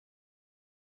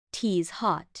tea is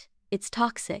hot, it's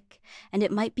toxic, and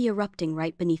it might be erupting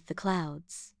right beneath the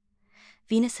clouds.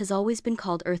 Venus has always been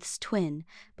called Earth's twin,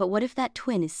 but what if that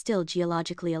twin is still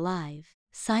geologically alive?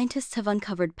 Scientists have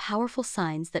uncovered powerful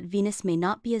signs that Venus may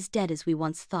not be as dead as we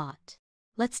once thought.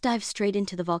 Let's dive straight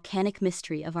into the volcanic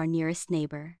mystery of our nearest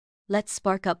neighbor. Let's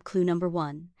spark up clue number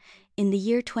 1. In the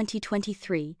year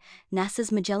 2023,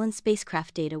 NASA's Magellan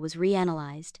spacecraft data was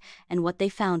reanalyzed, and what they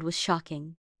found was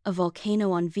shocking. A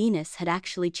volcano on Venus had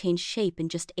actually changed shape in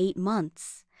just 8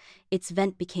 months. Its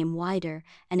vent became wider,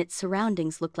 and its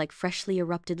surroundings looked like freshly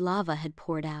erupted lava had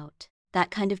poured out. That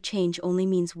kind of change only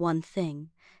means one thing: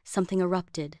 something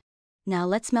erupted. Now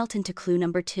let's melt into clue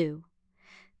number 2.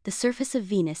 The surface of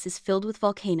Venus is filled with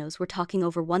volcanoes. We're talking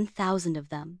over 1,000 of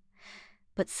them.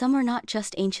 But some are not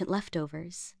just ancient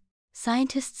leftovers.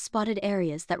 Scientists spotted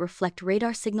areas that reflect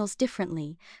radar signals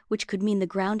differently, which could mean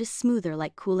the ground is smoother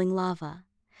like cooling lava.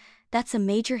 That's a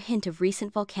major hint of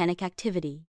recent volcanic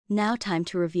activity. Now time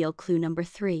to reveal clue number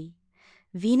 3.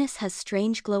 Venus has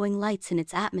strange glowing lights in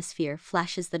its atmosphere,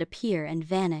 flashes that appear and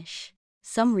vanish.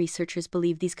 Some researchers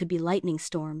believe these could be lightning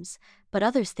storms, but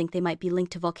others think they might be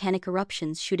linked to volcanic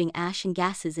eruptions shooting ash and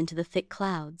gases into the thick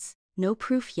clouds. No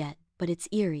proof yet, but it's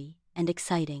eerie and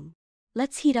exciting.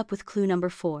 Let's heat up with clue number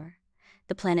 4.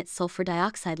 The planet's sulfur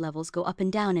dioxide levels go up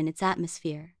and down in its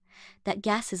atmosphere. That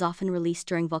gas is often released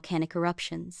during volcanic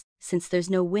eruptions. Since there's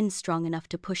no wind strong enough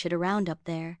to push it around up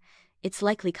there, it's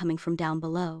likely coming from down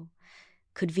below.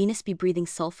 Could Venus be breathing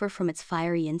sulfur from its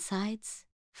fiery insides?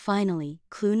 Finally,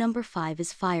 clue number 5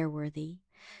 is fireworthy.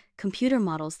 Computer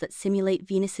models that simulate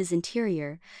Venus's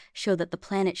interior show that the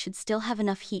planet should still have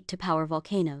enough heat to power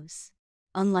volcanoes.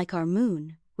 Unlike our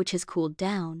moon, which has cooled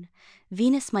down,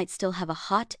 Venus might still have a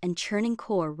hot and churning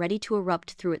core ready to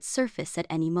erupt through its surface at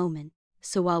any moment.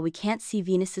 So while we can't see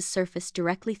Venus's surface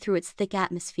directly through its thick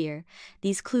atmosphere,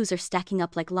 these clues are stacking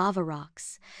up like lava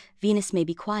rocks. Venus may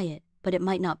be quiet, but it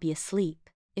might not be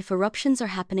asleep. If eruptions are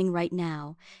happening right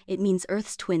now, it means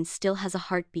Earth's twin still has a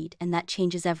heartbeat, and that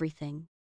changes everything.